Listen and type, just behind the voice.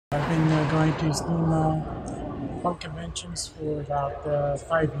I've been going to STEAM punk conventions for about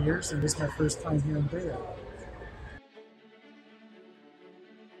 5 years, and this is my first time here in Bay Area.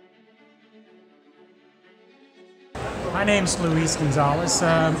 My name's Luis Gonzalez.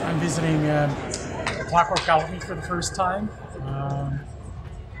 I'm visiting Clockwork Alchemy for the first time.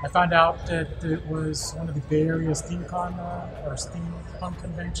 I found out that it was one of the Bay Area SteamCon or steampunk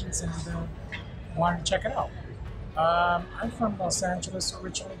conventions, and wanted to check it out. I'm from Los Angeles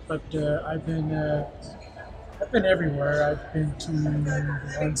originally, but I've been everywhere. I've been to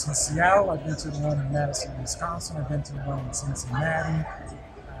the ones in Seattle. I've been to the one in Madison, Wisconsin. I've been to the one in Cincinnati.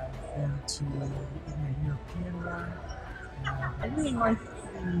 I've been to even a European one. I really liked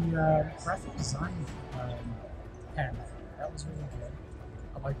the graphic design panel. That was really good.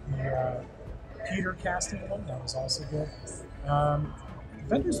 I liked the Peter casting one. That was also good.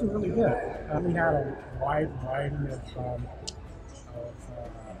 Vendors were really good. We had a wide variety of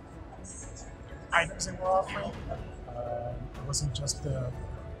items that were offering. It wasn't just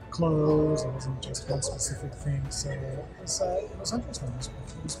clothes. It wasn't just one specific thing. So it was interesting. It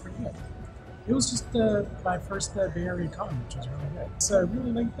was pretty good. It was just my first Bay Area con, which was really good. It's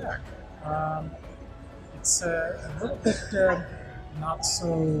really laid back. It's a little bit not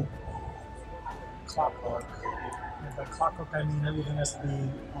so clockwork. And by clockwork, I mean everything has to be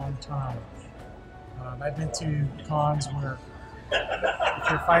on time. I've been to cons where if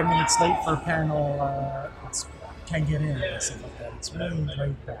you're 5 minutes late for a panel, can't get in and stuff like that. It's really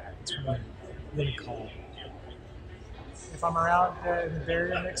laid back. It's really calm. If I'm around in the Bay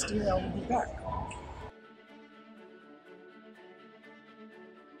Area next year, I will be back.